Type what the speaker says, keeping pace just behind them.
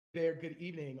there. Good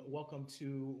evening. Welcome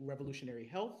to Revolutionary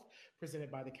Health,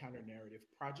 presented by the Counter Narrative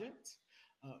Project.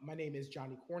 My name is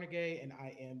Johnny Cornegay, and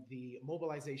I am the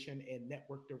Mobilization and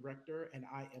Network Director, and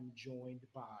I am joined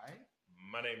by.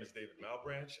 My name is David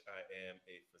Malbranch. I am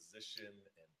a physician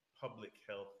and public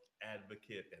health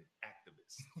advocate and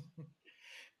activist.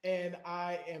 And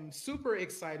I am super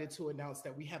excited to announce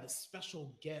that we have a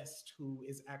special guest who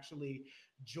is actually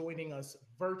joining us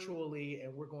virtually,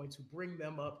 and we're going to bring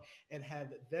them up and have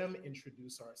them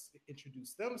introduce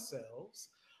themselves.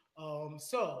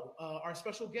 Our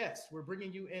special guest, we're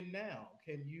bringing you in now.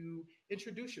 Can you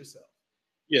introduce yourself?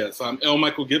 Yes, I'm L.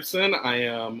 Michael Gibson. I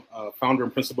am founder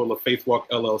and principal of Faith Walk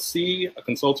LLC, a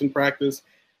consulting practice,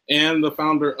 and the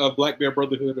founder of Black Bear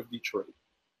Brotherhood of Detroit.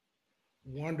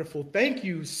 Wonderful. Thank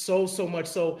you so much.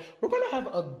 So we're going to have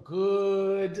a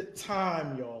good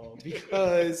time, y'all,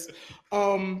 because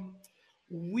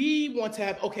we want to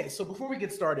have, okay, so before we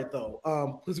get started though,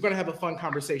 because we're going to have a fun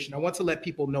conversation, I want to let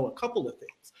people know a couple of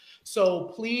things.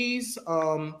 So please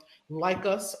like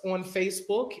us on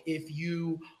Facebook. If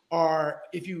you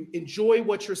enjoy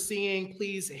what you're seeing,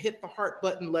 please hit the heart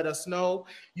button, let us know.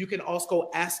 You can also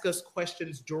ask us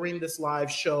questions during this live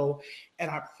show. And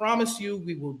I promise you,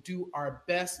 we will do our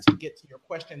best to get to your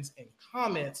questions and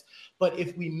comments. But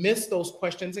if we miss those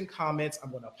questions and comments,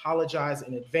 I'm going to apologize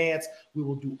in advance. We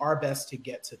will do our best to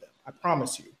get to them. I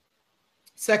promise you.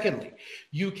 Secondly,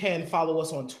 you can follow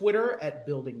us on Twitter at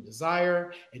Building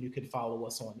Desire, and you can follow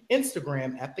us on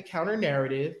Instagram at The Counter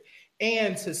Narrative.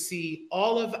 And to see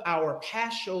all of our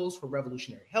past shows for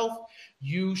Revolutionary Health,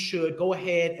 you should go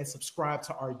ahead and subscribe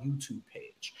to our YouTube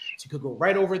page. So you could go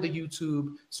right over the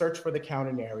YouTube, search for The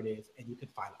Counter Narrative, and you can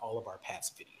find all of our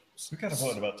past videos. We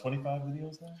got about 25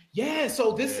 videos now? Yeah,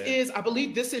 so I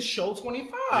believe this is show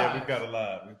 25. Yeah, we've got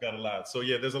a lot. So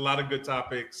yeah, there's a lot of good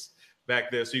topics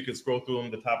back there, so you can scroll through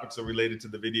them. The topics are related to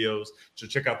the videos, so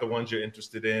check out the ones you're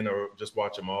interested in, or just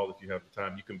watch them all if you have the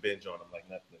time. You can binge on them like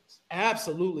Netflix.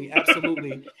 Absolutely.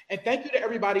 And thank you to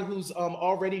everybody who's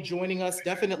already joining us.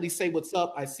 Definitely say what's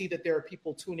up. I see that there are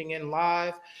people tuning in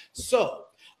live. So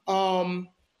we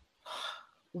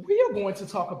are going to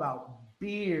talk about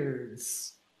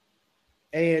beards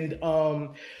and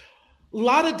a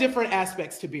lot of different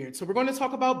aspects to beard. So we're going to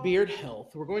talk about beard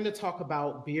health. We're going to talk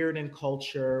about beard and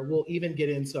culture. We'll even get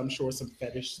into, I'm sure, some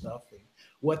fetish stuff and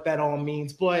what that all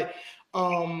means. But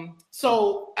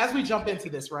so as we jump into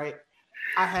this, right,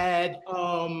 I had,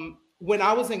 when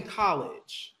I was in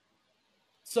college,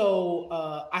 so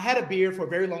I had a beard for a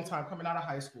very long time coming out of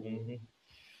high school. Mm-hmm.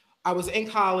 I was in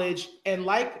college, and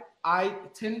like I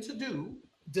tend to do,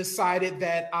 decided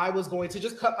that I was going to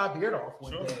just cut my beard off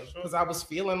one day because I was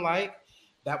feeling like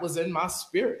that was in my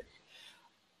spirit.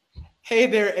 Hey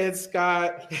there, Ed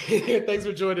Scott. Thanks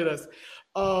for joining us.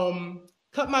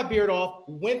 Cut my beard off,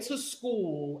 went to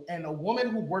school, and a woman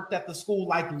who worked at the school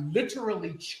like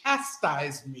literally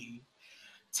chastised me,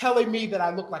 telling me that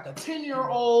I looked like a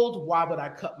 10-year-old. Why would I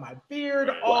cut my beard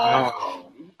off?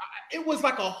 Wow. It was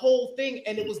like a whole thing,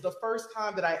 and it was the first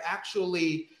time that I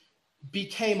actually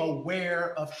became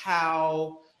aware of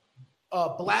how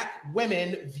Black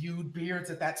women viewed beards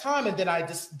at that time. And then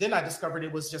I discovered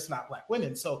it was just not Black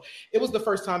women. So it was the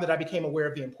first time that I became aware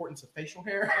of the importance of facial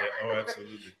hair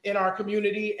in our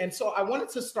community. And so I wanted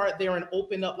to start there and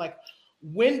open up, like,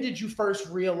 when did you first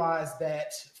realize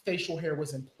that facial hair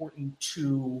was important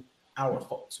to our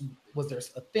folks? Was there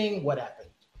a thing? What happened?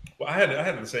 Well, I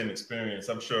had the same experience.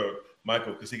 I'm sure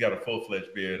Michael, because he got a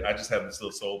full-fledged beard. I just have this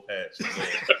little soul patch,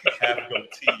 half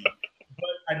goatee.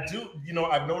 But I do,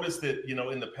 I've noticed that,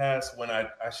 in the past when I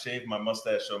shaved my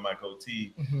mustache or my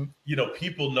goatee, mm-hmm.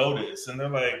 People notice and they're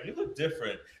like, you look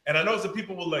different. And I notice that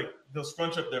people will they'll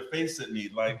scrunch up their face at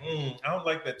me like, I don't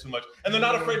like that too much. And they're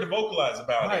not afraid to vocalize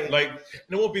about it. Like, and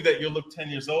it won't be that you'll look 10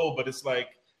 years old, but it's like,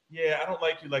 yeah, I don't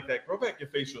like you like that. Grow back your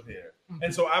facial hair. Mm-hmm.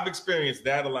 And so I've experienced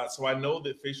that a lot. So I know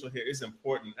that facial hair is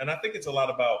important. And I think it's a lot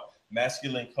about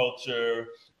masculine culture.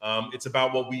 It's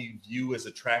about what we view as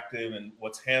attractive and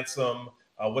what's handsome,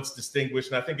 what's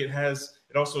distinguished. And I think it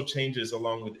also changes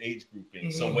along with age grouping.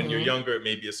 Mm-hmm. So when you're younger, it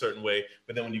may be a certain way,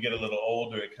 but then when you get a little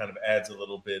older, it kind of adds a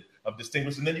little bit of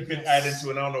distinguished. And then you can add into,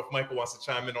 and I don't know if Michael wants to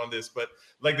chime in on this, but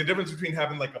like the difference between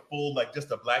having like a full, like just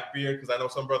a black beard, because I know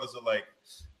some brothers are like,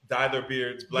 dye their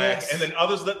beards black, and then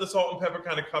others let the salt and pepper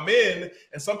kind of come in.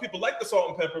 And some people like the salt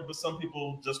and pepper, but some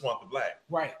people just want the black.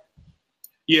 Right.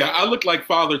 Yeah, I look like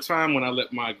Father Time when I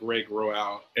let my gray grow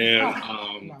out. And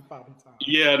not Father Time.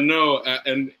 Yeah, no,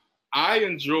 and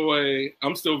I'm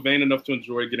still vain enough to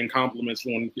enjoy getting compliments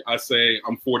when I say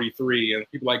I'm 43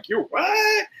 and people are like, you're what?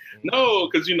 Mm-hmm. No,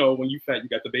 because when you fat, you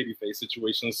got the baby face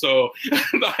situation. So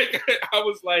like I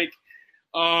was like,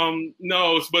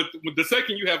 No, but the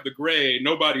second you have the gray,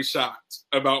 nobody's shocked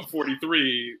about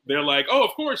 43. They're like, oh,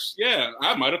 of course, yeah,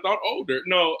 I might have thought older.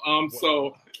 No,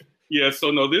 so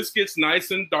no, this gets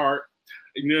nice and dark,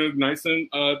 nice and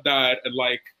dyed at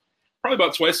like probably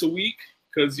about twice a week,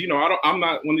 because I'm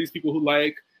not one of these people who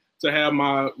like to have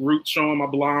my roots showing, my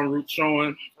blonde roots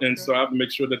showing, and so I have to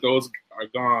make sure that those are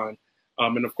gone.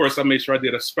 And of course, I made sure I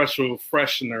did a special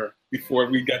freshener before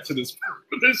we got to this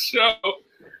show.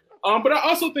 But I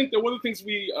also think that one of the things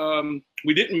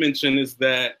we didn't mention is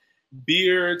that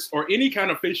beards or any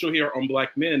kind of facial hair on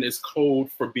Black men is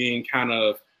code for being kind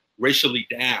of racially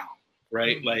down,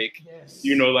 right? Mm-hmm. Like, yes.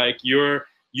 Like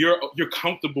you're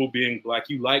comfortable being Black,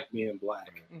 you like being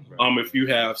Black. Mm-hmm. If you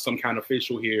have some kind of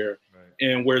facial hair, right.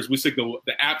 And whereas we signal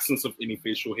the absence of any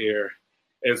facial hair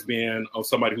as being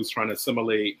somebody who's trying to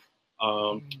assimilate.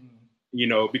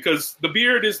 Because the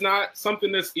beard is not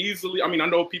something that's easily. I mean, I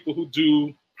know people who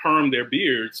do perm their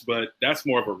beards, but that's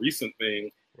more of a recent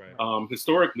thing. Right.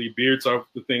 Historically, beards are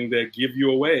the thing that give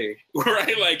you away,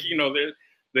 right? Like,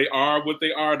 they are what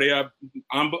they are. They are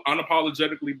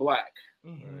unapologetically Black.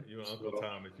 Mm-hmm. Right. You're Uncle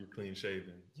Tom if you're clean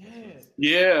shaven.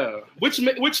 Yeah.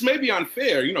 Which may be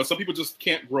unfair. Some people just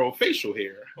can't grow facial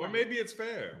hair. Or maybe it's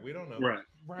fair. We don't know. Right.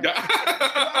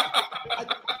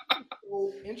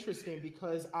 So interesting,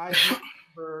 because I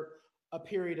remember a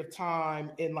period of time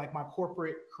in like my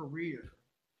corporate career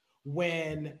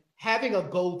when having a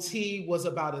goatee was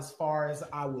about as far as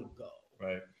I would go.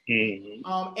 Right.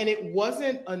 Mm-hmm. And it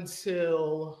wasn't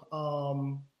until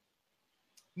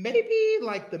maybe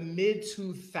like the mid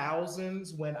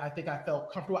 2000s when I think I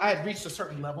felt comfortable. I had reached a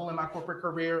certain level in my corporate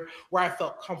career where I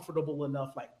felt comfortable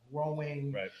enough like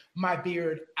growing my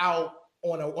beard out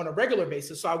on a regular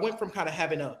basis. So I went from kind of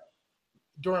having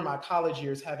during my college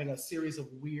years, having a series of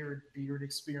weird beard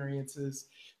experiences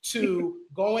to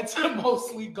going to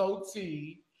mostly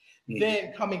goatee,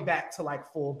 then coming back to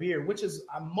like full beard, which is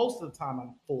most of the time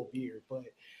I'm full beard, but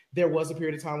there was a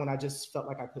period of time when I just felt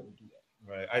like I couldn't do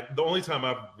that. Right. The only time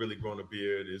I've really grown a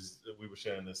beard is, we were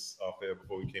sharing this off air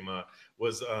before we came on,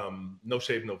 was No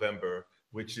Shave November,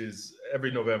 which is every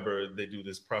November they do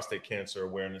this prostate cancer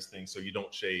awareness thing. So you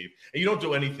don't shave and you don't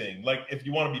do anything. Like, if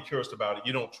you want to be purist about it,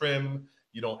 you don't trim,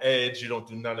 you don't edge, you don't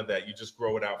do none of that. You just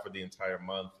grow it out for the entire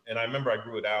month. And I remember I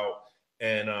grew it out,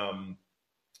 and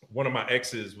one of my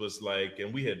exes was like,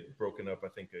 and we had broken up, I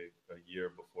think a year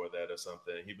before that or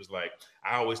something. He was like,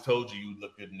 I always told you you'd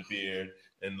look good in the beard.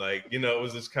 And like, it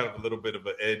was just kind of a little bit of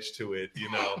an edge to it,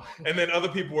 And then other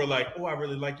people were like, oh, I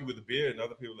really like you with the beard. And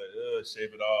other people were like,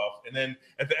 shave it off. And then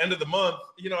at the end of the month,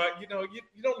 you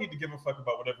don't need to give a fuck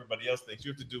about what everybody else thinks.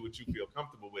 You have to do what you feel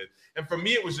comfortable with. And for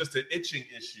me, it was just an itching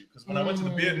issue. Because when I went to the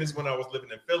beardness when I was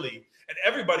living in Philly, and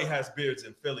everybody has beards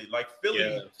in Philly. Like,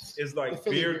 Philly is like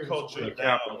beard culture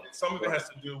now. Some of it has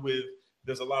to do with,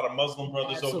 there's a lot of Muslim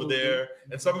brothers over there,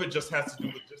 and some of it just has to do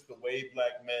with just the way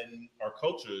Black men are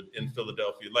cultured in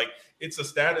Philadelphia. Like, it's a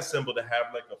status symbol to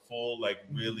have like a full, like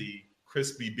really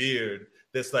crispy beard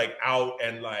that's like out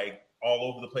and like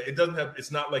all over the place.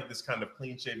 It's not like this kind of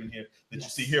clean shaven here that you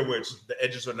see here where the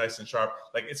edges are nice and sharp.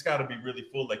 Like, it's got to be really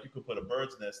full. Like, you could put a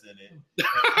bird's nest in it.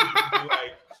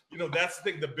 That's the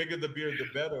thing. The bigger the beard, the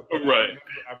better. But right.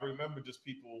 I remember just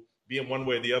people being one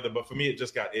way or the other. But for me, it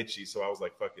just got itchy. So I was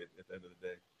like, fuck it at the end of the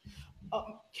day.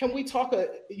 Can we talk,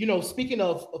 speaking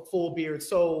of a full beard,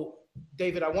 so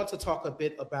David, I want to talk a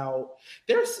bit about,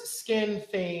 there's skin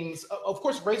things. Of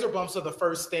course, razor bumps are the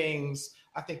first things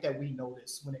I think that we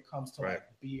notice when it comes to like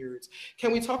beards.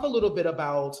 Can we talk a little bit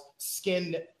about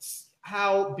skin,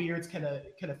 how beards can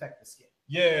affect the skin?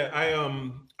 Yeah,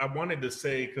 I wanted to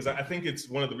say, because I think it's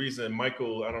one of the reasons,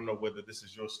 Michael, I don't know whether this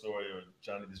is your story or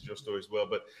Johnny, this is your story as well,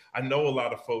 but I know a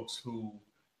lot of folks who,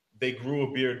 they grew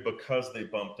a beard because they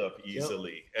bumped up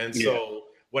easily. Yep. And so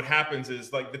what happens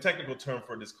is, like, the technical term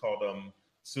for it is called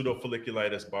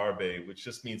pseudofolliculitis barbae, which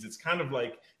just means it's kind of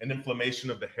like an inflammation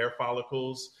of the hair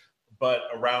follicles, but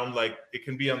around, like, it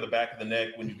can be on the back of the neck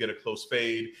when you get a close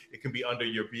fade. It can be under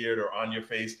your beard or on your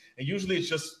face. And usually it's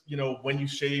just, when you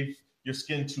shave your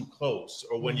skin too close,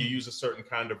 or when you use a certain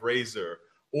kind of razor,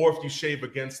 or if you shave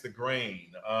against the grain.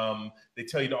 They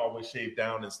tell you to always shave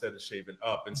down instead of shaving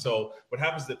up. And so what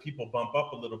happens is that people bump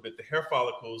up a little bit. The hair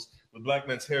follicles with Black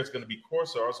men's hair is going to be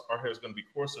coarser. Our hair is going to be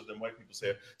coarser than white people's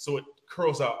hair. So it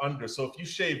curls out under. So if you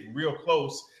shave real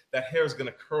close, that hair is going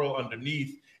to curl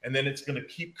underneath, and then it's going to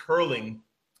keep curling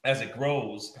as it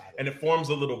grows, and it forms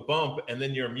a little bump, and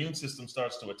then your immune system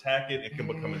starts to attack it. It can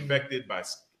become infected by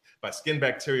skin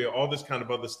bacteria. All this kind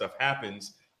of other stuff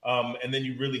happens. And then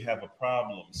you really have a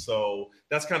problem. So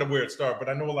that's kind of where it started. But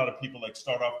I know a lot of people like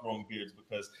start off growing beards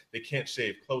because they can't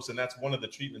shave close. And that's one of the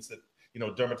treatments that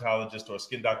dermatologist or a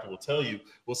skin doctor will tell you,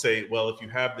 will say, well, if you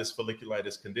have this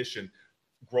folliculitis condition,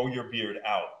 grow your beard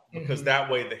out, because that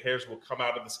way the hairs will come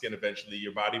out of the skin eventually.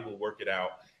 Your body will work it out,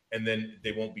 and then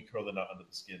they won't be curling up under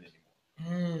the skin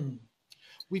anymore.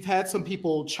 We've had some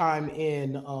people chime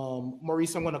in.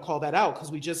 Maurice, I'm going to call that out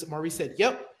because Maurice said,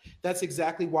 yep, that's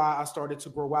exactly why I started to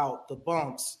grow out the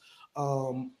bumps.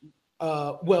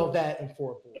 That and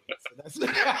 4 boys. So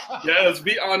yes,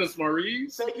 be honest,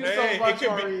 Maurice. Thank you so much,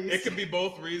 Maurice. It could be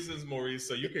both reasons, Maurice.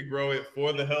 So you could grow it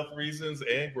for the health reasons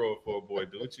and grow it for a boy.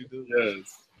 Do what you do.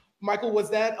 Yes. Michael, was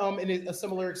that in a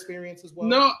similar experience as well?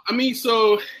 No, I mean,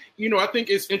 so, I think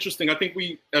it's interesting. I think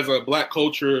we, as a Black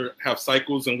culture, have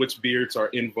cycles in which beards are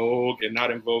in vogue and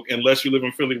not in vogue, unless you live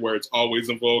in Philly where it's always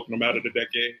in vogue, no matter the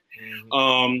decade.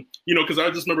 Because I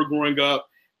just remember growing up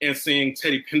and seeing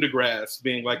Teddy Pendergrass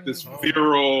being like this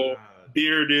virile,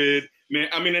 bearded man.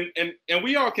 I mean, and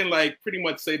we all can like pretty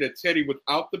much say that Teddy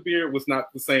without the beard was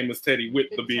not the same as Teddy with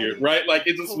the beard, right? Like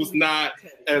it just was not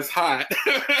as hot.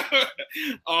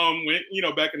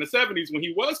 When back in the 70s when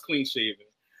he was clean shaven.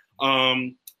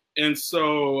 And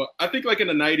so I think like in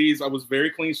the 90s I was very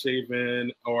clean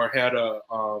shaven, or had I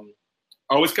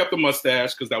always kept a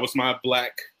mustache because that was my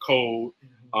Black code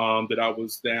that I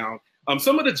was down.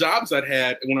 Some of the jobs I'd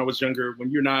had when I was younger,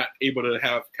 when you're not able to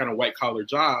have kind of white collar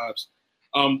jobs,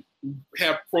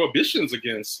 have prohibitions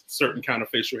against certain kind of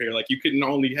facial hair. Like you couldn't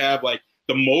only have like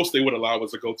the most they would allow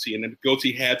was a goatee, and then the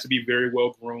goatee had to be very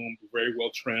well groomed, very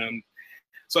well trimmed.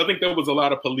 So I think there was a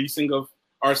lot of policing of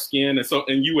our skin,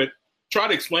 and you would try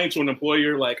to explain to an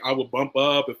employer like I will bump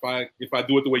up if I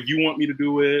do it the way you want me to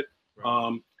do it.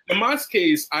 Right. In my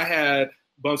case, I had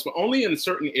bumps, but only in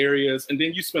certain areas, and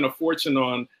then you spend a fortune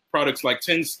on products like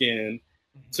Tin Skin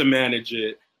to manage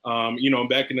it.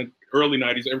 Back in the early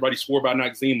 90s, everybody swore by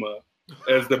Noxzema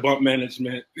as the bump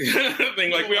management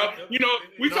thing. Like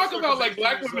we talk about like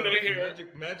Black women in hair.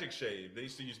 Magic Shave. They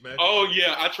used to use Magic. Oh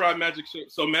yeah, I tried Magic Shave.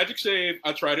 So Magic Shave,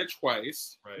 I tried it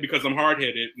twice because I'm hard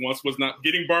headed. Once was not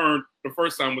getting burned. The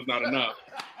first time was not enough.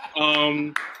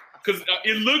 Because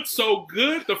it looked so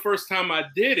good the first time I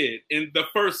did it in the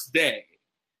first day.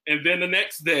 And then the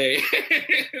next day,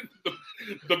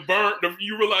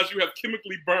 you realize you have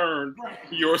chemically burned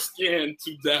your skin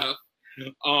to death.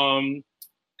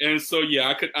 And so,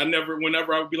 yeah,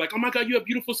 whenever I would be like, oh my God, you have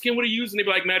beautiful skin, what are you using? They'd be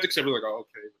like, Magic Shave. I was like, oh,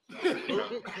 okay.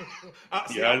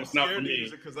 It's not for me.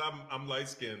 Because I'm light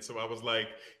skinned. So I was like,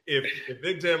 if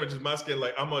it damages my skin,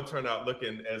 like I'm going to turn out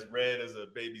looking as red as a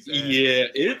baby's ass. Yeah,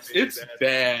 it's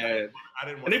bad.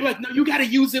 And they'd be like, no, you got to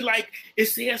use it like, it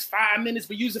says 5 minutes,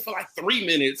 but use it for like 3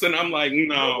 minutes. And I'm like,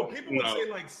 no. People would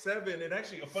say like 7. And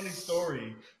actually, a funny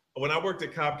story. When I worked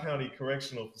at Cobb County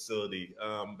Correctional Facility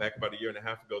back about a year and a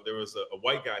half ago, there was a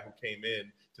white guy who came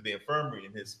in to the infirmary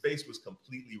and his face was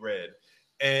completely red.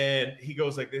 And he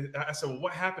goes like this. I said, well,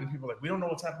 what happened? People were like, we don't know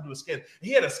what's happened to his skin. And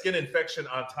he had a skin infection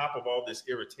on top of all this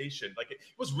irritation. Like it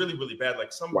was really, really bad.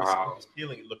 Like some of his skin was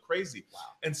peeling. It looked crazy. Wow.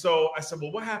 And so I said,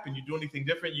 well, what happened? You do anything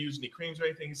different? You use any creams or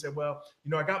anything? He said, well,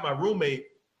 I got my roommate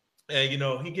and,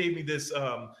 he gave me this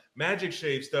Magic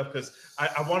Shave stuff because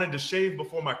I wanted to shave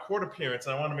before my court appearance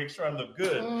and I want to make sure I look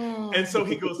good. And so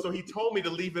he told me to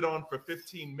leave it on for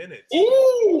 15 minutes.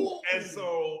 Ooh. And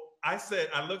so I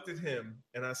looked at him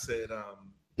and I said,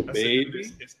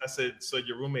 I said, so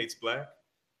your roommate's Black?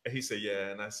 And he said, yeah.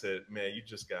 And I said, man, you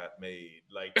just got made.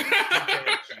 Like,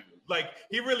 like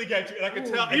he really got you. And I could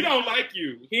tell. He don't like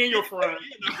you. He ain't your friend.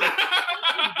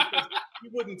 You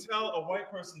wouldn't tell a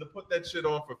white person to put that shit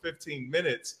on for 15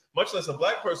 minutes, much less a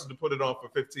Black person to put it on for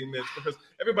 15 minutes, because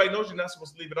everybody knows you're not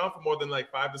supposed to leave it on for more than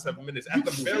like 5 to 7 minits at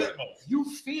the very most. You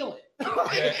feel it.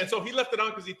 Yeah, and so he left it on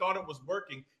because he thought it was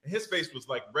working, and his face was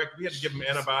like wrecked. We had to give him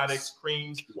antibiotics,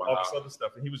 creams, all this other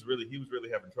stuff, and he was really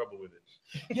having trouble with it.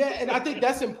 Yeah, and I think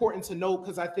that's important to note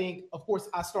because I think, of course,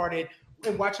 I started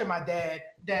and watching my dad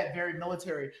very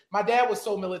military. My dad was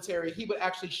so military, he would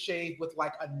actually shave with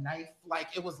like a knife, like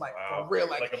it was like for real,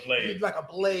 like a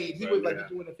blade. He would like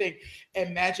be doing a thing,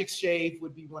 and Magic Shave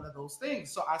would be one of those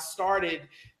things. So I started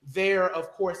there,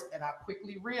 of course, and I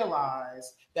quickly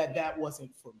realized that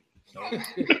wasn't for me.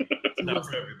 Not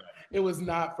for everybody. It was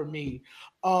not for me.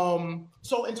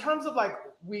 So in terms of like,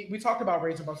 we talked about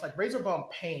razor bumps, like razor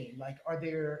bump pain, like are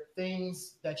there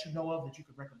things that you know of that you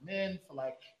could recommend for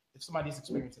like if somebody's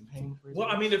experiencing pain? Well,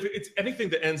 I mean, if it's anything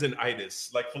that ends in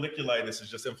itis, like folliculitis is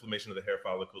just inflammation of the hair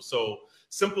follicles. So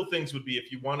simple things would be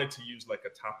if you wanted to use like a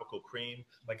topical cream,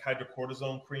 like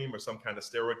hydrocortisone cream or some kind of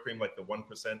steroid cream, like the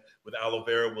 1% with aloe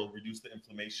vera will reduce the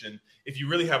inflammation. If you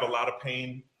really have a lot of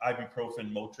pain,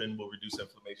 ibuprofen, Motrin will reduce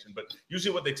inflammation. But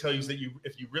usually what they tell you is that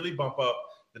if you really bump up,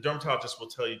 the dermatologist will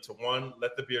tell you to, one,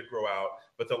 let the beard grow out,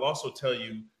 but they'll also tell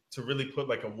you to really put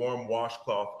like a warm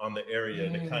washcloth on the area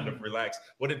and to kind of relax.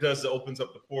 What it does is it opens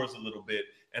up the pores a little bit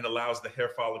and allows the hair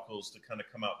follicles to kind of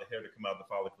come out, the hair to come out of the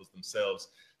follicles themselves.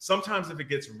 Sometimes if it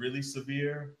gets really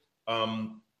severe,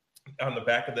 on the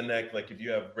back of the neck, like if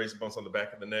you have razor bumps on the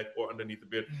back of the neck or underneath the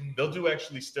beard, they'll do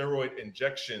actually steroid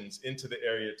injections into the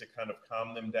area to kind of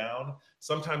calm them down.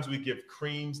 Sometimes we give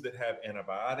creams that have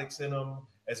antibiotics in them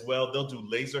as well. They'll do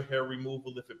laser hair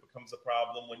removal if it becomes a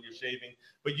problem when you're shaving.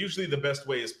 But usually the best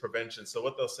way is prevention. So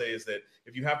what they'll say is that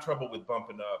if you have trouble with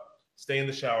bumping up, stay in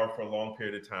the shower for a long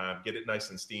period of time, get it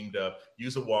nice and steamed up,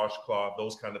 use a washcloth,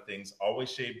 those kind of things.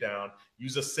 Always shave down,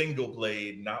 use a single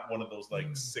blade, not one of those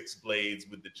like 6 blades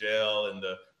with the gel and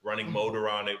the running motor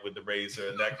on it with the razor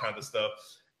and that kind of stuff.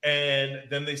 And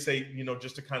then they say, you know,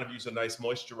 just to kind of use a nice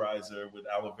moisturizer with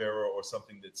aloe vera or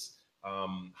something that's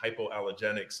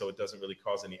hypoallergenic, so it doesn't really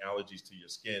cause any allergies to your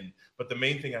skin. But the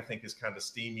main thing I think is kind of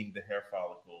steaming the hair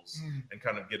follicles and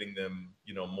kind of getting them,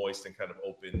 you know, moist and kind of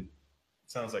open.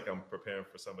 Sounds like I'm preparing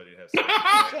for somebody to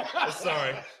have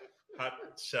sorry. Hot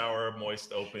shower,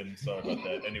 moist, open. Sorry about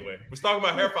that. Anyway, we're talking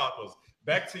about hair follicles.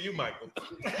 Back to you, Michael.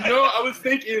 No, I was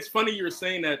thinking, it's funny you were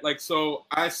saying that. Like, so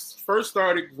I first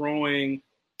started growing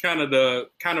the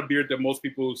kind of beard that most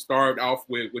people start off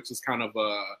with, which is kind of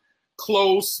a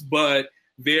close but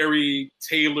very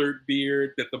tailored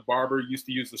beard that the barber used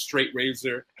to use a straight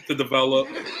razor to develop.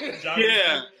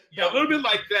 Yeah, a little bit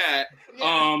like that.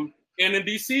 And in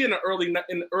DC in the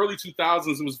early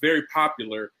 2000s, it was very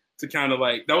popular to kind of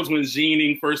like, that was when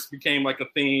jeaning first became like a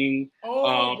thing.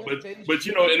 But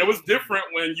you know, and it was different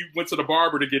when you went to the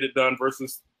barber to get it done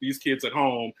versus these kids at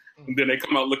home. And then they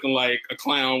come out looking like a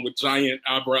clown with giant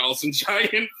eyebrows and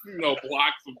giant, you know,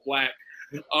 blocks of black,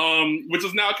 which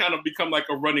has now kind of become like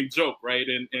a running joke, right,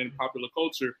 in popular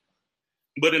culture.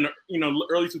 But in the, you know,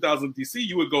 early 2000s DC,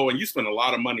 you would go and you spend a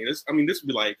lot of money. This would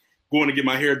be like going to get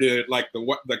my hair did, like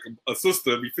a sister,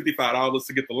 it'd be $55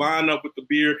 to get the line up with the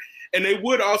beard. And they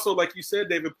would also, like you said,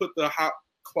 David, put the hot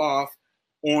cloth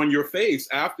on your face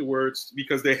afterwards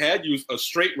because they had used a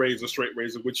straight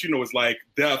razor, which, you know, is like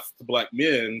death to black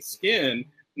men's skin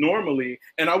normally.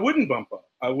 And I wouldn't bump up.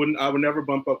 I would never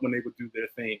bump up when they would do their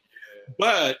thing.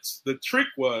 But the trick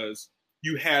was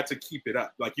you had to keep it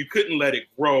up. Like, you couldn't let it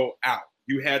grow out.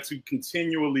 You had to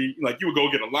continually, like, you would go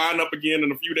get a line up again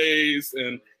in a few days,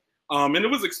 and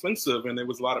it was expensive and there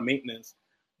was a lot of maintenance.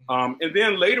 And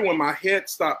then later when my head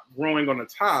stopped growing on the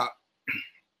top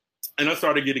and I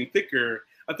started getting thicker,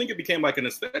 I think it became like an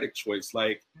aesthetic choice.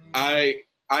 Like, I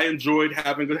enjoyed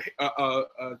having a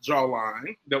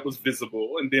jawline that was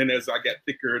visible. And then as I got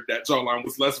thicker, that jawline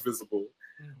was less visible.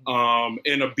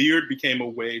 And a beard became a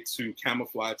way to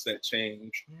camouflage that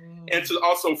change and to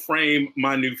also frame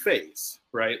my new face,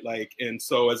 right? Like, and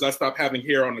so as I stopped having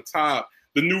hair on the top,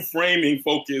 the new framing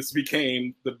focus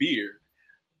became the beard.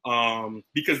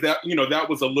 Because that, you know, that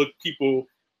was a look people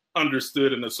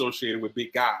understood and associated with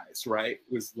big guys, right?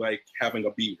 Was like having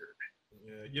a beard.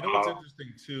 Yeah, you know what's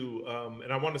interesting too,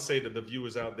 and I want to say to the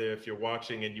viewers out there, if you're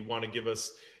watching and you want to give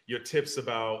us your tips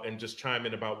about and just chime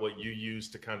in about what you use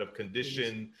to kind of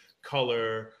condition,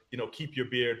 color, you know, keep your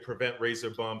beard, prevent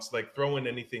razor bumps, like throw in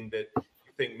anything that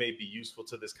you think may be useful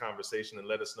to this conversation and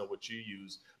let us know what you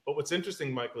use. But what's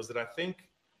interesting, Michael, is that I think,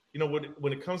 you know,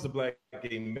 when it comes to black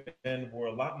gay men, we're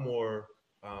a lot more,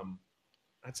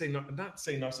 I'd say not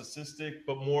say narcissistic,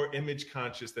 but more image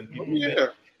conscious than people. Yeah.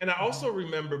 And I also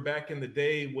remember back in the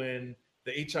day when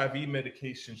the HIV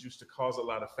medications used to cause a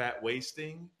lot of fat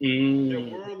wasting. There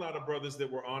were a lot of brothers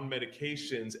that were on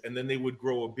medications and then they would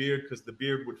grow a beard because the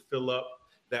beard would fill up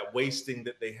that wasting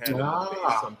that they had on the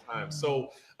face sometimes. So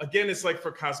again, it's like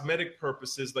for cosmetic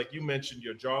purposes, like you mentioned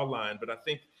your jawline, but I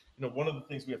think, you know, one of the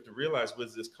things we have to realize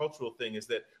with this cultural thing is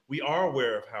that we are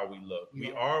aware of how we look.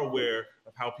 We are aware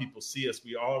of how people see us.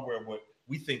 We are aware of what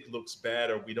we think looks bad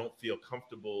or we don't feel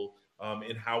comfortable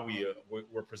in how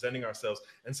we're presenting ourselves.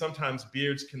 And sometimes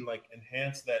beards can like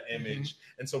enhance that image.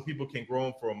 And so people can grow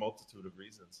them for a multitude of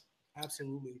reasons.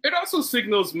 Absolutely. It also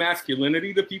signals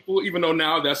masculinity to people, even though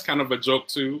now that's kind of a joke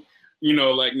too. You know,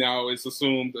 like now it's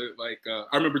assumed that, like,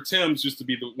 I remember Tim's used to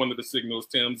be one of the signals,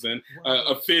 Tim's, and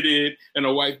a fitted and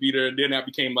a wife beater. And then that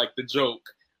became like the joke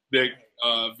that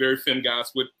very femme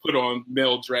guys would put on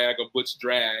male drag or butch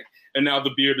drag, and now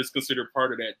the beard is considered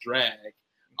part of that drag.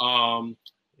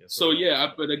 So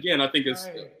yeah, but again, I think it's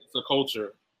a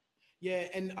culture. Yeah,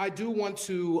 and I do want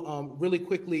to really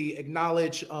quickly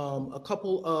acknowledge a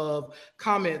couple of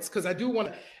comments, because I do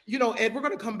want to, Ed, we're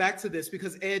going to come back to this,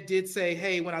 because Ed did say,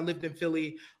 hey, when I lived in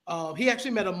Philly, he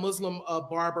actually met a Muslim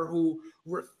barber who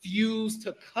refused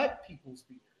to cut people's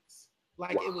beards.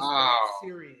 Like, it was that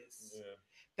serious. Yeah.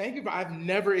 Thank you. I've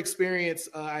never experienced,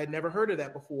 I had never heard of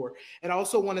that before. And I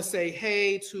also want to say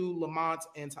hey to Lamont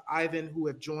and to Ivan, who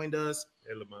have joined us.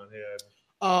 Hey, Lamont. Hey,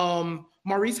 Ivan.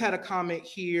 Maurice had a comment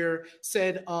here,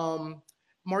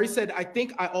 Maurice said, I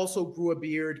think I also grew a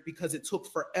beard because it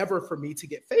took forever for me to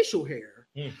get facial hair.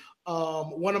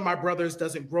 One of my brothers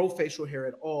doesn't grow facial hair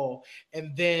at all.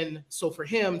 And then, so for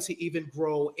him to even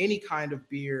grow any kind of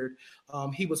beard,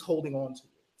 he was holding on to it.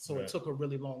 So it took a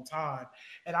really long time.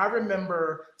 And I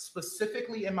remember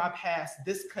specifically in my past,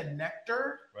 this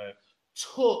connector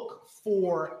took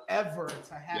forever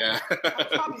to happen. Yeah. I'm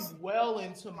probably well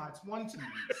into my 20s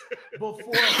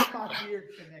before my beard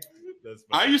connected.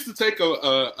 I used to take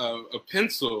a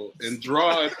pencil and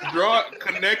draw it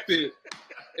connected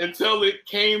until it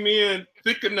came in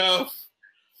thick enough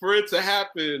for it to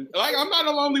happen. Like, I'm not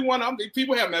the only one.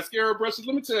 People have mascara brushes.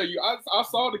 Let me tell you, I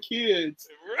saw the kids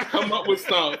come up with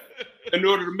stuff in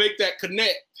order to make that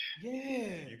connect.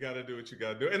 Yeah, you got to do what you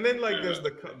got to do. And then, like, there's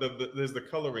the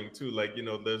coloring too. Like,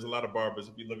 there's a lot of barbers.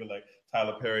 If you look at like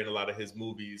Tyler Perry and a lot of his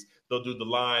movies, they'll do the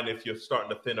line. If you're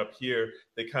starting to thin up here,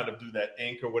 they kind of do that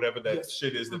ink or whatever that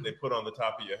shit is that they put on the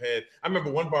top of your head. I remember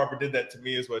one barber did that to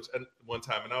me as well one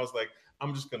time, and I was like,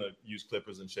 I'm just going to use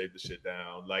clippers and shave the shit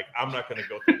down. Like, I'm not going to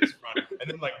go through this front and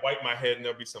then like wipe my head and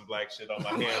there'll be some black shit on my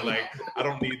hand. Like, I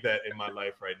don't need that in my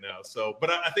life right now. So,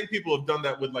 but I think people have done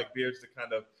that with like beards to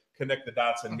kind of connect the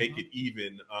dots and make it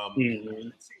even. I've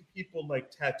seen people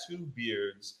like tattoo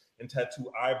beards and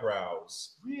tattoo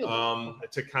eyebrows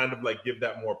to kind of like give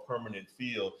that more permanent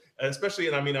feel. And especially,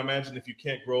 and I mean, I imagine if you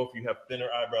can't grow, if you have thinner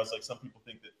eyebrows, like some people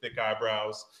think that thick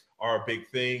eyebrows are a big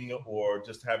thing, or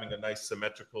just having a nice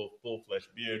symmetrical full-fledged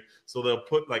beard. So they'll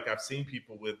put, like, I've seen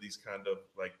people with these kind of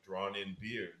like drawn-in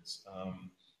beards.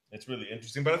 It's really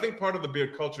interesting. But I think part of the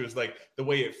beard culture is like the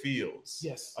way it feels.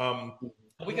 Yes.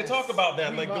 We can talk about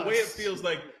that, like the way it feels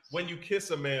like when you kiss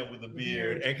a man with a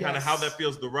beard, and kind of how that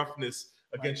feels, the roughness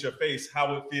against your face,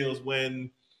 how it feels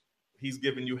when he's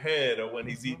giving you head or when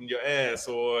he's eating your ass,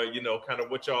 or, kind of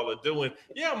what y'all are doing.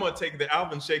 Yeah, I'm going to take the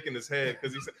Alvin shaking his head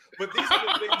because he said, but these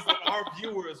are the things that our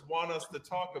viewers want us to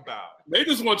talk about. They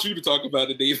just want you to talk about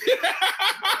it, David.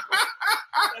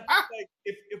 Like,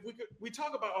 if we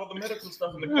talk about all the medical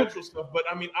stuff and the cultural stuff, but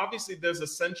I mean, obviously there's a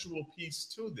sensual piece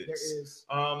to this. There is.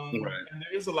 And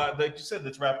there is a lot, like you said,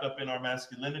 that's wrapped up in our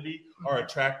masculinity, our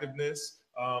attractiveness,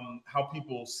 how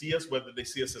people see us, whether they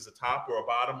see us as a top or a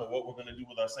bottom, or what we're going to do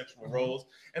with our sexual roles.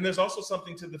 And there's also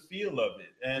something to the feel of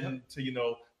it, and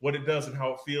to, what it does and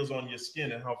how it feels on your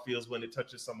skin and how it feels when it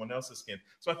touches someone else's skin.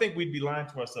 So I think we'd be lying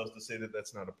to ourselves to say that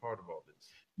that's not a part of all this.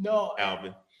 No,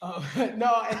 Alvin.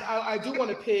 No, and I do want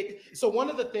to pick. So one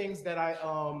of the things that I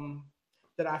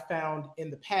found in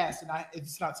the past, and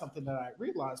it's not something that I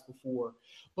realized before,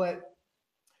 but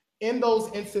in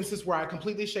those instances where I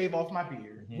completely shave off my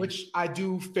beard, which I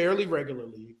do fairly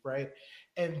regularly, right?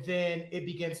 And then it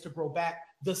begins to grow back,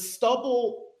 the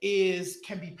stubble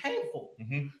can be painful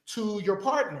to your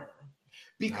partner,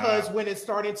 because when it's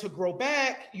starting to grow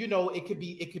back, it could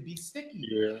be sticky.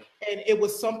 Yeah. And it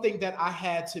was something that I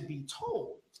had to be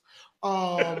told.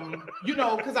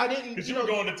 Because I didn't, because you were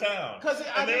going to town. Because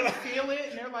I didn't feel it,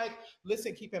 and they're like,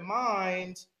 "Listen, keep in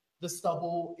mind the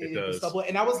stubble is the stubble,"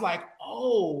 and I was like,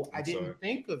 "Oh, I didn't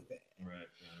think of that." Right.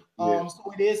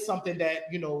 So it is something that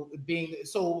being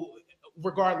so.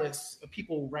 Regardless,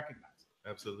 people recognize it.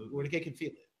 Absolutely, or they can feel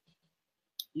it.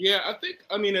 Yeah,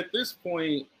 I mean, at this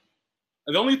point,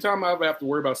 the only time I ever have to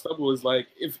worry about stubble is like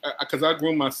because I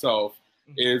groom myself.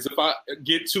 Is if I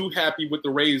get too happy with the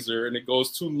razor and it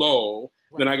goes too low,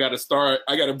 then I got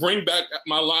to bring back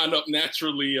my line up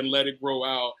naturally and let it grow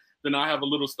out. Then I have a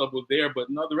little stubble there, but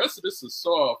no, the rest of this is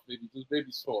soft, baby. Just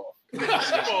baby soft. Come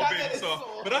on, baby soft.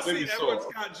 But I see Edward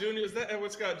Scott Jr. Is that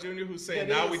Edward Scott Jr. who's saying,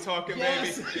 "Now we talking,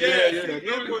 baby"? Yeah.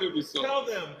 Tell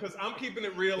them, because I'm keeping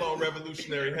it real on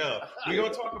Revolutionary Health. We're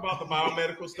gonna talk about the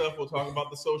biomedical stuff. We'll talk about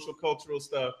the social, cultural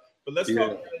stuff. But let's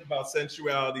talk about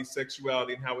sensuality,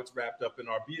 sexuality, and how it's wrapped up in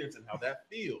our beards and how that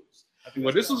feels.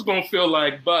 Well, this is gonna feel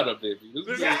like butter, baby.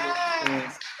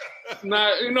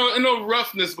 No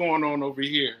roughness going on over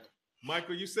here.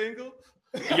 Michael, you single?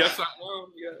 Yes, I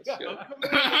am. Yes.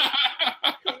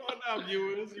 on now,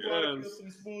 viewers. You want to get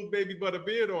some smooth baby butter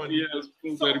beard on you. Yes,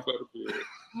 smooth baby butter beard.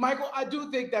 Michael, I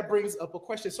do think that brings up a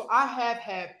question. So I have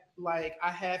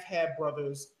had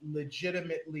brothers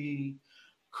legitimately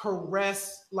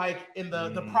caress, like in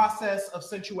the process of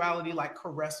sensuality, like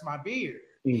caress my beard,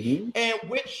 and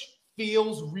which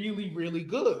feels really, really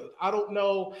good. I don't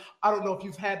know if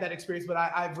you've had that experience, but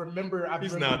I remember.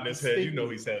 He's nodding his head. You know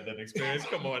he's had that experience.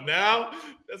 Come on now.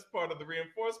 That's part of the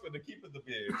reinforcement of keeping the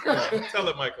beard. Tell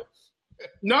it, Michael.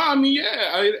 No, I mean,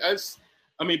 yeah.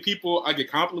 I mean, people, I get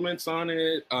compliments on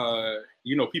it.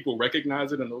 You know, people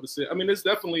recognize it and notice it. I mean, it's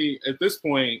definitely, at this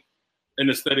point, an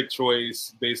aesthetic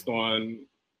choice based on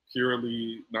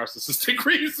purely narcissistic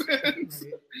reasons.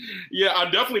 Yeah, I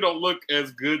definitely don't look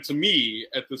as good to me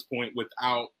at this point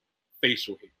without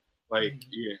facial hair. Like,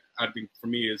 yeah, I think for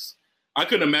me I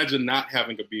couldn't imagine not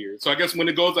having a beard. So I guess when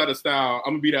it goes out of style,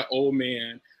 I'm gonna be that old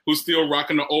man who's still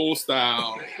rocking the old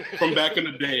style from back in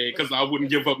the day because I wouldn't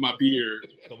give up my beard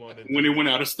when it went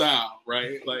out of style,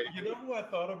 right? Like, you know who I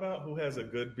thought about who has a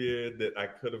good beard that I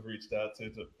could have reached out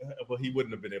to? Well, he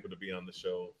wouldn't have been able to be on the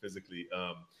show physically.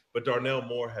 But Darnell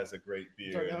Moore has a great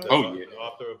beard. Yeah. The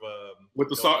author of with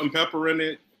the salt and pepper in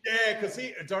it. Yeah, because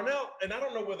Darnell, and I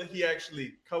don't know whether he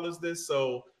actually colors this,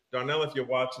 so Darnell, if you're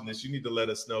watching this, you need to let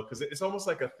us know because it's almost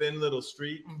like a thin little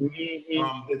streak.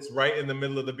 It's right in the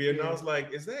middle of the beard. And I was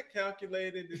like, is that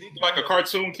calculated? Did he like a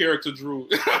cartoon character drew.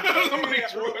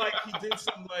 Or like he did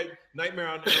some like Nightmare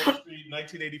on Elm Street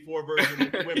 1984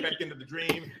 version and went back into the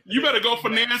dream. You better go for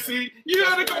Nancy. You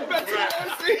gotta go back to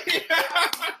Nancy.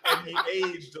 And he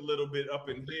aged a little bit up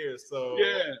in here. So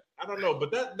yeah. I don't know,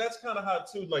 but that's kind of hot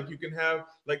too. Like you can have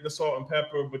like the salt and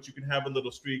pepper, but you can have a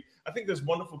little streak. I think there's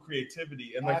wonderful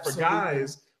creativity. And like Absolutely. for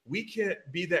guys, we can't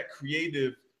be that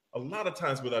creative a lot of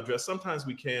times with our dress. Sometimes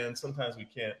we can, sometimes we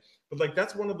can't. But like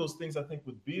that's one of those things I think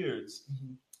with beards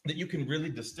that you can really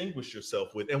distinguish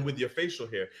yourself with, and with your facial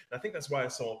hair. And I think that's why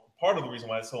part of the reason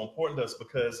why it's so important to us,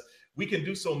 because we can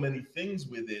do so many things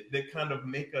with it that kind of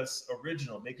make us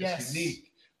original, make us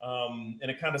unique. And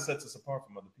it kind of sets us apart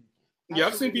from other people. Yeah,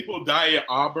 I've seen people dye it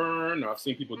auburn. I've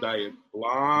seen people dye it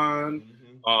blonde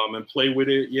and play with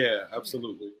it. Yeah,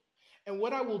 absolutely. And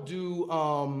what I will do,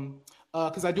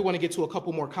 because I do want to get to a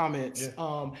couple more comments,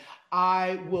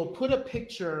 I will put a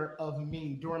picture of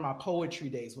me during my poetry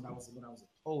days when I was a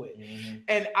poet.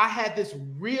 And I had this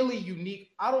really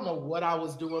unique, I don't know what I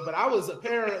was doing, but I was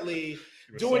apparently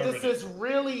doing this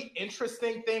really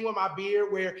interesting thing with my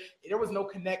beard where there was no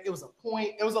connect. It was a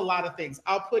point. It was a lot of things.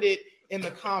 I'll put it in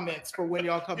the comments for when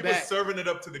y'all come back. He was serving it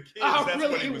up to the kids. That's really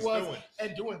what he was doing.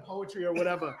 And doing poetry or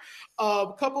whatever.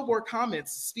 A couple more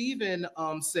comments. Stephen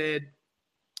said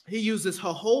he uses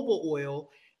jojoba oil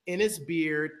in his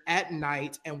beard at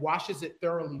night and washes it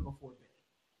thoroughly before bed.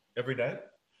 Every day?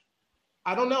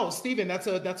 I don't know, Stephen. That's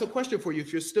a question for you.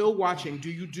 If you're still watching, do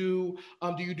you do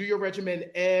your regimen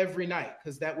every night?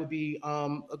 Because that would be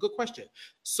a good question.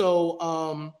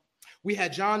 So we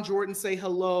had John Jordan say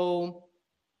hello.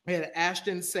 We had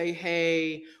Ashton say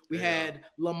hey. We had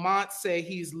Lamont say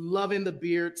he's loving the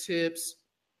beard tips.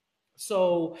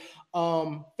 So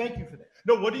thank you for that.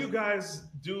 No, what do you guys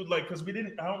do? Like, because I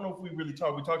don't know if we really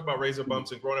talked. We talked about razor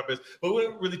bumps and growing up, but we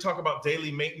didn't really talk about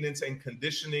daily maintenance and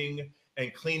conditioning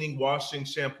and cleaning, washing,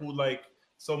 shampoo. Like,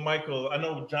 so Michael, I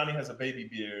know Johnny has a baby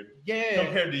beard. Yeah.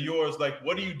 Compared to yours, like,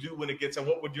 what do you do when it gets, and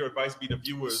what would your advice be to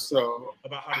viewers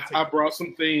about how to take I brought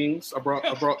some things. I brought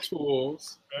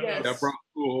tools. Yes. I brought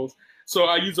tools. So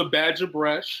I use a Badger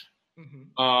brush,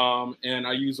 and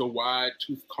I use a wide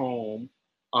tooth comb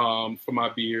for my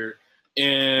beard.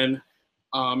 And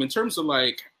in terms of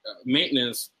like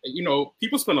maintenance, you know,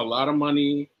 people spend a lot of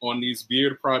money on these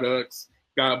beard products.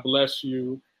 God bless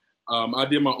you. I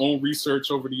did my own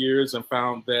research over the years and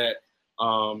found that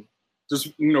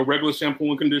just, you know, regular shampoo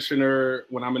and conditioner,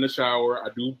 when I'm in the shower, I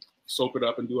do soap it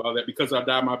up and do all that because I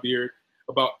dye my beard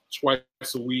about twice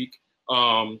a week.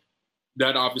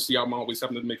 That obviously I'm always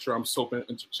having to make sure I'm soaping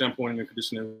and shampooing and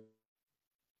conditioning.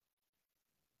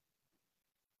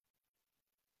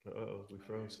 Uh-oh, we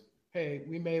froze. Hey,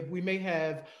 we may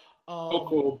have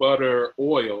cocoa butter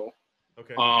oil.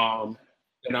 Okay.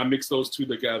 And I mix those two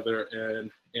together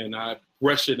and I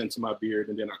brush it into my beard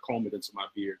and then I comb it into my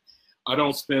beard. I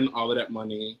don't spend all of that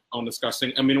money on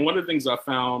disgusting. I mean, one of the things I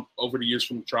found over the years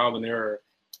from trial and error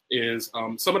is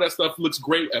some of that stuff looks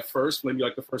great at first, maybe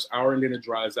like the first hour, and then it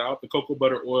dries out. The cocoa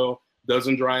butter oil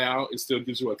doesn't dry out. It still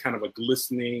gives you a kind of a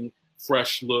glistening,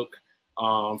 fresh look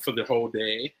for the whole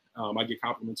day. I get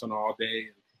compliments on all day.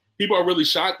 People are really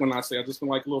shocked when I say I just been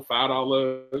like a little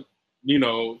 $5, you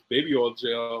know, baby oil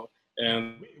gel.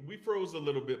 And we froze a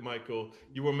little bit, Michael.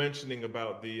 You were mentioning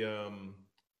about the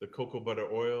the cocoa butter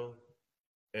oil.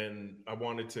 And I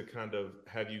wanted to kind of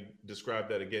have you describe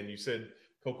that again. You said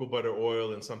cocoa butter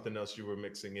oil and something else you were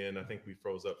mixing in. I think we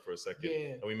froze up for a second.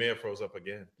 Yeah. And we may have froze up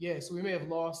again. Yeah, so we may have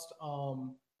lost.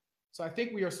 So I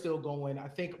think we are still going. I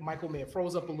think Michael may have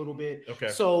froze up a little bit. Okay.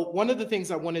 So one of the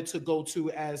things I wanted to go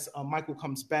to as Michael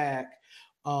comes back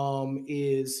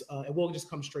is, and we'll just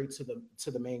come straight to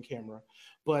the main camera.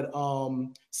 But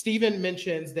Stephen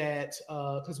mentions that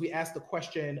because we asked the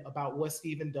question about what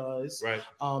Stephen does. Right.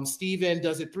 Stephen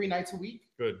does it 3 nights a week.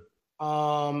 Good.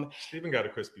 Stephen got a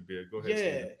crispy beard. Go ahead. Yeah.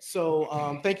 Stephen.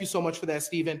 So thank you so much for that,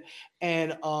 Stephen.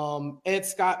 And Ed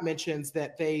Scott mentions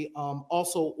that they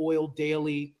also oil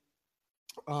daily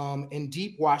and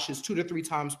deep washes 2 to 3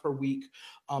 times per week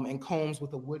and combs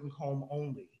with a wooden comb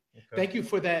only. Okay. Thank you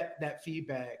for that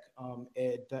feedback,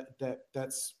 Ed.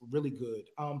 That's really good.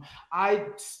 I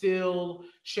still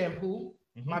shampoo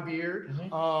my beard,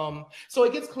 so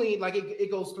it gets clean. Like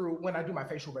it goes through when I do my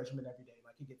facial regimen every day.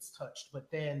 Like it gets touched,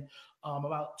 but then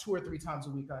about 2 or 3 times a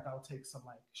week, like I'll take some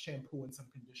like shampoo and some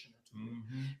conditioner to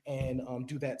it, and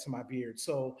do that to my beard.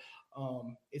 So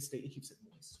it keeps it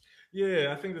moist.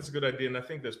 Yeah, I think that's a good idea, and I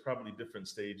think there's probably different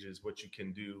stages what you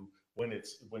can do when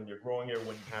you're growing hair,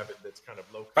 when you have it that's kind of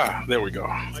low. There we go.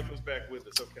 Michael's back with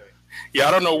us. Okay. Yeah,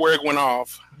 I don't know where it went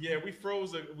off. Yeah, we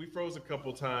froze a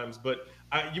couple times, but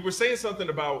you were saying something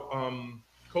about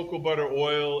cocoa butter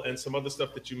oil and some other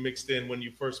stuff that you mixed in when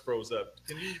you first froze up.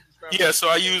 Can you describe that? So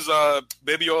I use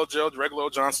baby oil gel, regular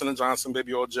old Johnson & Johnson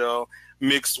baby oil gel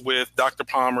mixed with Dr.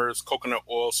 Palmer's coconut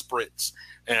oil spritz,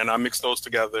 and I mix those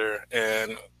together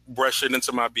and brush it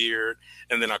into my beard,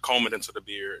 and then I comb it into the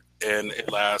beard, and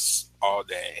it lasts all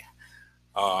day.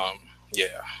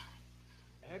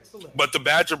 Excellent. But the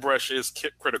badger brush is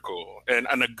critical, and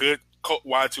a good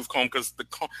wide tooth comb, because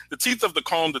the teeth of the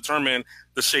comb determine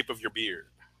the shape of your beard.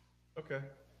 Okay.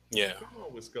 Yeah. Come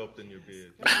on with sculpting your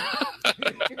beard.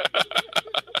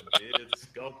 Beard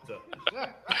sculptor.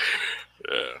 Yeah.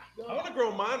 I want to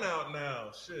grow mine out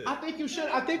now. Shit. I think you should.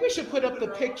 I think we should put up the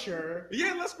picture.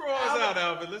 Yeah, let's grow ours out,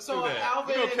 Alvin. Let's do that.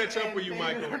 We're going to catch up with you,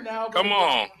 Michael. Come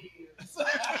on.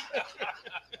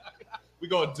 We're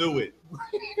going to do it.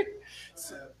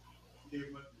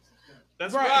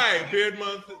 That's right. Beard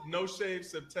month, no shave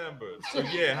September. So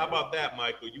yeah, how about that,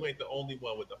 Michael? You ain't the only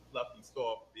one with a fluffy,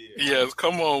 soft beard. Yes,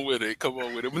 come on with it.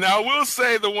 Now, I will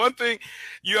say the one thing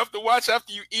you have to watch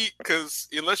after you eat, because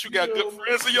unless you got good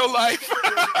friends in your life,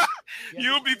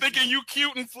 you'll be thinking you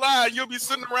cute and fly. You'll be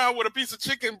sitting around with a piece of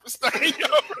chicken stuck in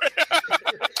your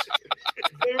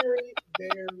Very,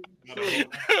 very true.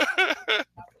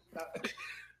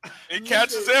 It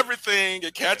catches everything.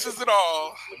 It catches it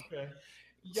all. Okay.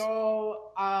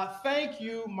 Yo, thank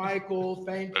you, Michael.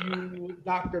 Thank you,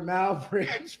 Dr.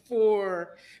 Malbridge,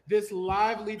 for this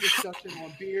lively discussion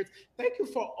on beards. Thank you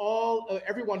for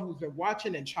everyone who's been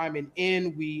watching and chiming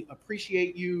in. We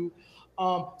appreciate you.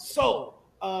 We're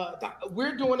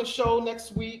doing a show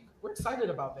next week. We're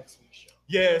excited about next week's show.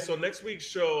 Yeah, so next week's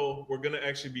show, we're going to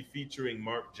actually be featuring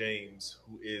Mark James,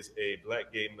 who is a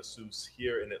black gay masseuse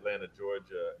here in Atlanta,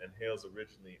 Georgia, and hails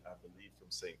originally, I believe,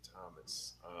 from St.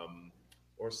 Thomas.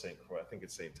 Or St. Croix. I think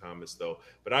it's St. Thomas though.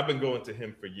 But I've been going to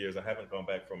him for years. I haven't gone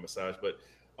back for a massage. But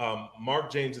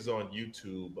Mark James is on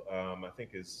YouTube. I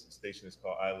think his station is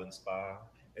called Island Spa.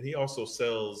 And he also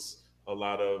sells a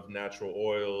lot of natural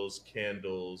oils,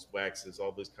 candles, waxes,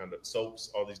 all these kind of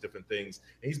soaps, all these different things.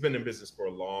 And he's been in business for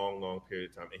a long, long period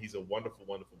of time. And he's a wonderful,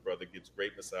 wonderful brother, gives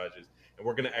great massages. And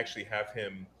we're going to actually have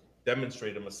him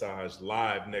demonstrate a massage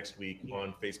live next week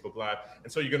on Facebook Live.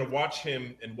 And so you're going to watch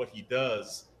him and what he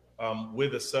does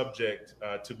with a subject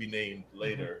to be named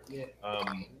later. Yeah. I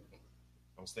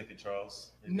was thinking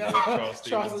Charles. No,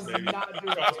 Charles is not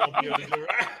doing Charles won't be able to do it.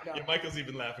 No. Yeah, Michael's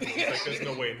even laughing. He's like, there's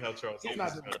no way in hell Charles is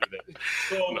not going to do that.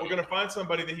 So we're going to find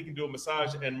somebody that he can do a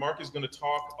massage, and Mark is going to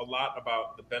talk a lot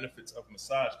about the benefits of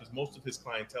massage, because most of his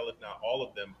clientele, if not all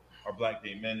of them, are black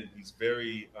gay men, and he's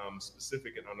very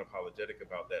specific and unapologetic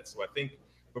about that. So I think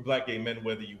for black gay men,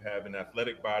 whether you have an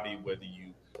athletic body, whether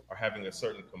you are having a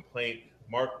certain complaint,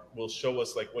 Mark will show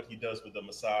us like what he does with the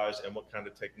massage and what kind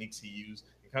of techniques he uses,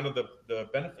 and kind of the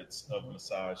benefits of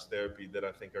massage therapy that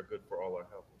I think are good for all our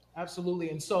health. Absolutely.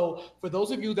 And so for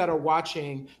those of you that are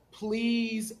watching,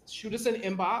 please shoot us an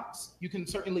inbox. You can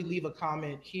certainly leave a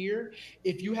comment here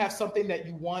if you have something that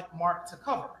you want Mark to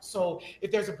cover. So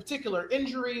if there's a particular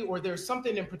injury or there's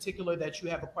something in particular that you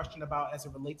have a question about as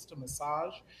it relates to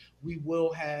massage, we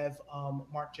will have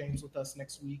Mark James with us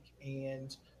next week,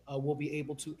 and we'll be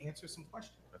able to answer some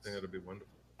questions. I think that'll be wonderful.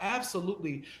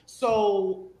 Absolutely.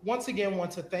 So once again,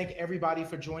 want to thank everybody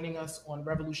for joining us on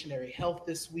Revolutionary Health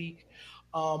this week.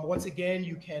 Once again,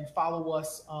 you can follow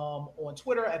us on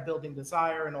Twitter at Building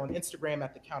Desire and on Instagram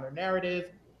at The Counter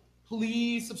Narrative.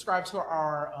 Please subscribe to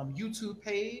our YouTube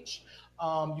page.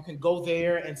 You can go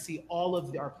there and see all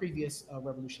of our previous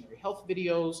Revolutionary Health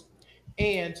videos,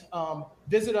 and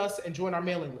visit us and join our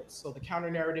mailing list, so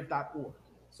thecounternarrative.org,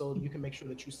 so you can make sure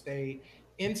that you stay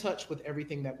in touch with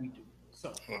everything that we do.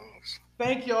 So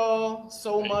thank y'all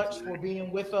so much for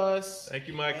being with us. Thank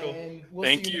you, Michael. And we'll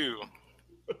Thank you.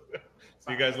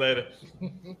 See you guys later.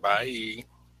 Bye.